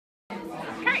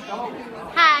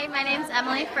Hi, my name's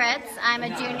Emily Fritz. I'm a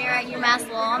junior at UMass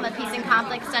Lowell. I'm a Peace and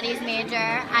Conflict Studies major.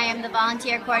 I am the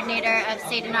volunteer coordinator of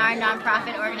State and Our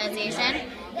nonprofit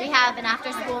organization. We have an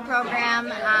after-school program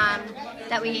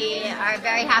that we are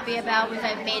very happy about. We've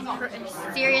made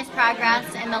serious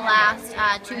progress in the last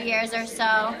 2 years or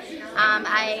so.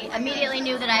 I immediately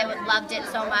knew that I loved it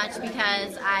so much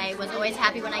because I was always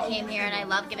happy when I came here, and I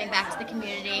love giving back to the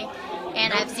community.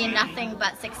 And I've seen nothing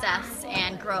but success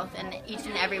and growth in each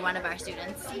and every one of our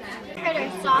students. Critter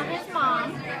saw his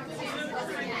mom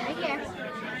right here.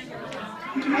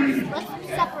 Let's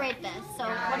separate this. So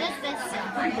what does this say?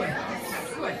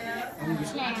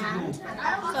 Stand.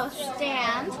 So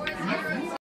stand.